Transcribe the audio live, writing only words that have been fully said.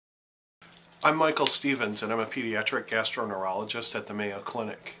I'm Michael Stevens, and I'm a pediatric gastroenterologist at the Mayo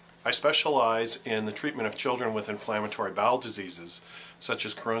Clinic. I specialize in the treatment of children with inflammatory bowel diseases, such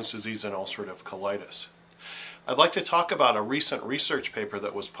as Crohn's disease and ulcerative colitis. I'd like to talk about a recent research paper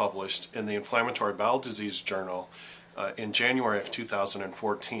that was published in the Inflammatory Bowel Diseases Journal in January of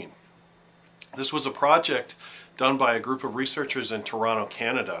 2014. This was a project done by a group of researchers in Toronto,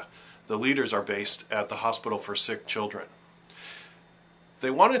 Canada. The leaders are based at the Hospital for Sick Children. They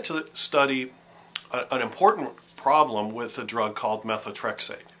wanted to study an important problem with a drug called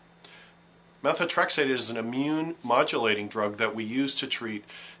methotrexate. Methotrexate is an immune modulating drug that we use to treat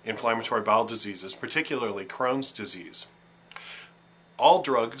inflammatory bowel diseases, particularly Crohn's disease. All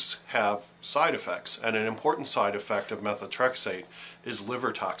drugs have side effects, and an important side effect of methotrexate is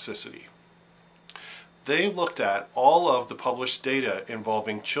liver toxicity. They looked at all of the published data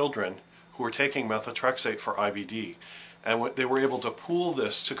involving children who were taking methotrexate for IBD, and they were able to pool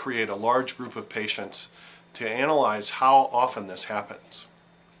this to create a large group of patients to analyze how often this happens.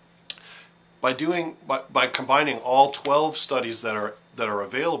 By combining all 12 studies that are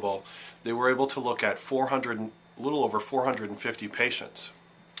available, they were able to look at a little over 450 patients.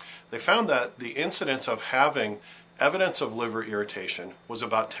 They found that the incidence of having evidence of liver irritation was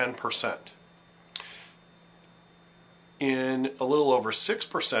about 10%. In a little over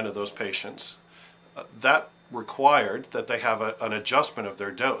 6% of those patients, that required that they have an adjustment of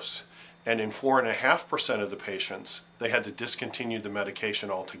their dose, and in 4.5% of the patients they had to discontinue the medication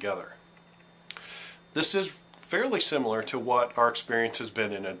altogether. This is fairly similar to what our experience has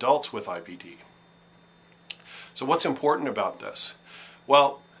been in adults with IBD. So what's important about this?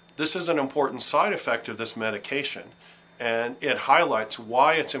 Well, this is an important side effect of this medication, and it highlights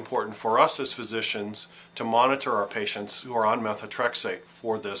why it's important for us as physicians to monitor our patients who are on methotrexate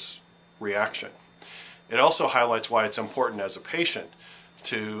for this reaction. It also highlights why it's important as a patient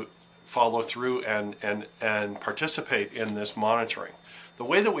to follow through and participate in this monitoring. The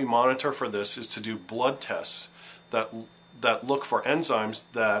way that we monitor for this is to do blood tests that look for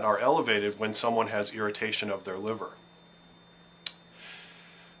enzymes that are elevated when someone has irritation of their liver.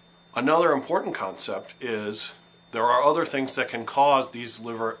 Another important concept is there are other things that can cause these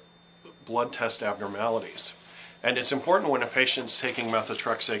liver blood test abnormalities. And it's important when a patient's taking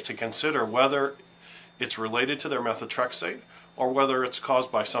methotrexate to consider whether it's related to their methotrexate or whether it's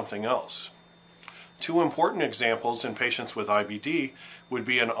caused by something else. Two important examples in patients with IBD would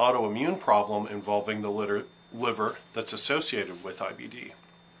be an autoimmune problem involving the liver that's associated with IBD.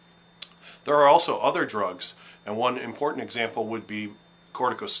 There are also other drugs, and one important example would be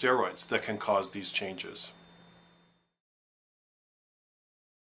corticosteroids that can cause these changes.